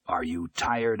Are you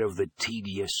tired of the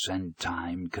tedious and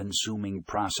time-consuming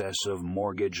process of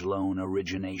mortgage loan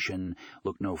origination?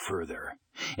 Look no further.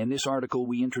 In this article,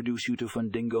 we introduce you to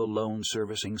Fundingo loan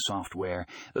servicing software,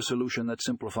 a solution that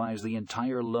simplifies the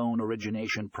entire loan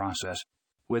origination process.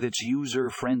 With its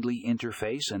user-friendly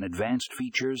interface and advanced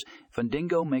features,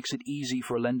 Fundingo makes it easy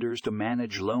for lenders to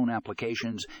manage loan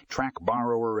applications, track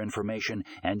borrower information,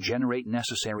 and generate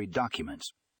necessary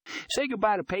documents. Say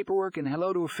goodbye to paperwork and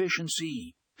hello to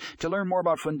efficiency. To learn more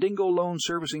about Fundingo loan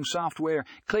servicing software,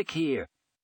 click here.